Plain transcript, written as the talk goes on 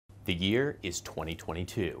The year is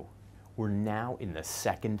 2022. We're now in the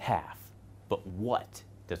second half, but what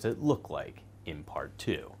does it look like in part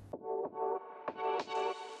two?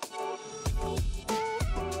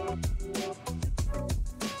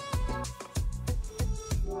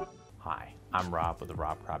 Hi, I'm Rob with the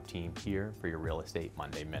Rob Crop team here for your Real Estate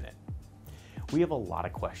Monday Minute. We have a lot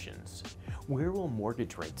of questions. Where will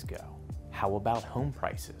mortgage rates go? How about home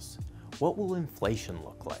prices? What will inflation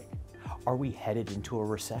look like? Are we headed into a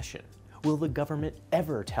recession? Will the government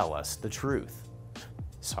ever tell us the truth?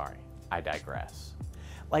 Sorry, I digress.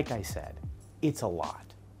 Like I said, it's a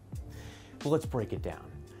lot. But let's break it down.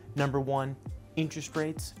 Number one, interest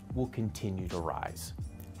rates will continue to rise.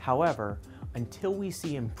 However, until we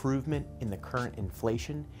see improvement in the current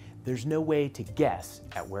inflation, there's no way to guess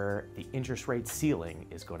at where the interest rate ceiling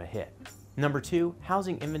is going to hit. Number two,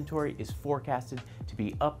 housing inventory is forecasted to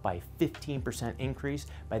be up by 15% increase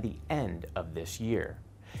by the end of this year,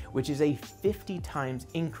 which is a 50 times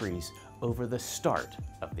increase over the start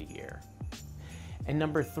of the year. And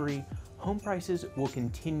number three, home prices will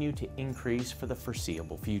continue to increase for the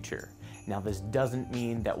foreseeable future. Now, this doesn't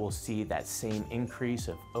mean that we'll see that same increase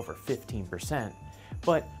of over 15%,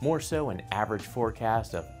 but more so an average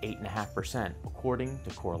forecast of 8.5% according to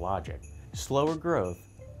CoreLogic. Slower growth,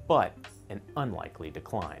 but an unlikely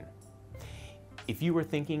decline. If you were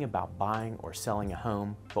thinking about buying or selling a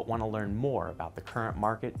home, but want to learn more about the current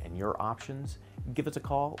market and your options, give us a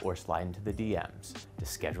call or slide into the DMs to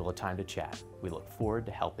schedule a time to chat. We look forward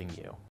to helping you.